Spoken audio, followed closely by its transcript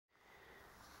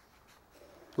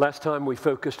Last time we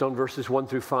focused on verses 1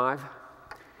 through 5,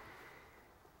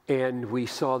 and we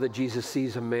saw that Jesus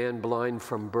sees a man blind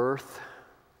from birth.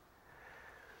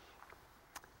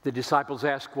 The disciples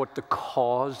asked what the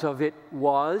cause of it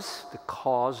was, the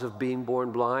cause of being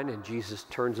born blind, and Jesus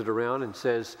turns it around and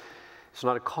says, it's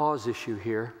not a cause issue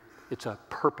here, it's a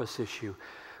purpose issue.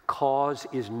 Cause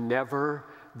is never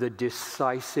the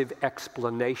decisive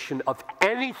explanation of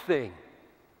anything.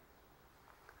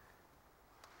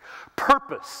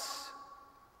 Purpose,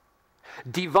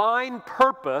 divine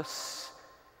purpose,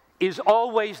 is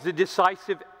always the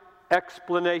decisive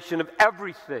explanation of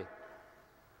everything.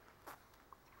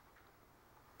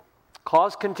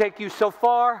 Cause can take you so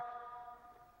far,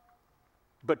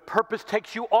 but purpose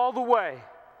takes you all the way.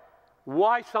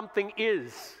 Why something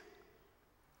is.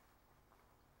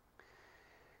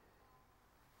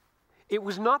 It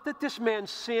was not that this man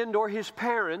sinned or his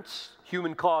parents,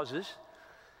 human causes,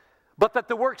 but that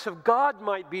the works of God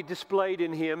might be displayed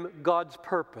in him, God's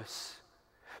purpose.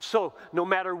 So, no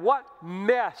matter what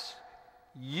mess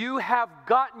you have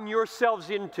gotten yourselves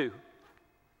into,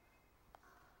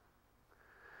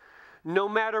 no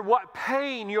matter what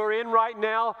pain you're in right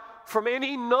now from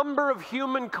any number of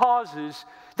human causes,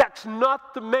 that's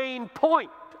not the main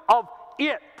point of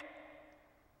it.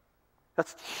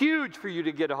 That's huge for you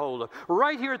to get a hold of.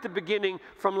 Right here at the beginning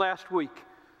from last week.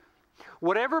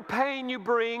 Whatever pain you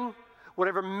bring,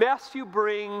 whatever mess you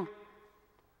bring,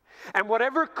 and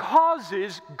whatever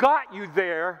causes got you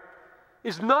there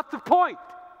is not the point.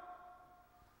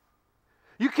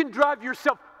 You can drive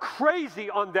yourself crazy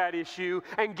on that issue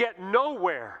and get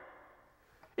nowhere.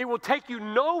 It will take you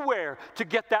nowhere to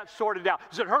get that sorted out.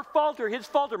 Is it her fault or his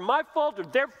fault or my fault or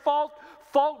their fault?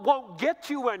 Fault won't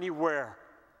get you anywhere.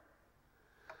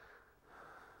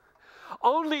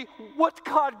 Only what's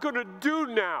God going to do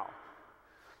now?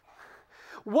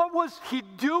 What was he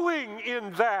doing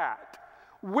in that?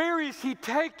 Where is he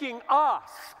taking us,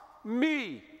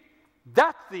 me?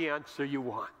 That's the answer you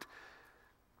want.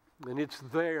 And it's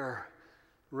there.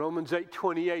 Romans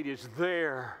 8:28 is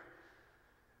there.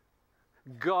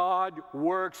 God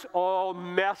works all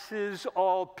messes,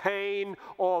 all pain,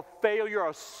 all failure,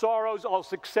 all sorrows, all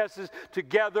successes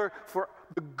together for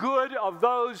the good of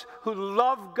those who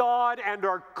love God and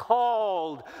are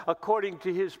called according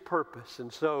to his purpose.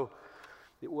 And so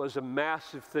it was a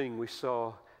massive thing we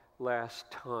saw last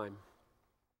time.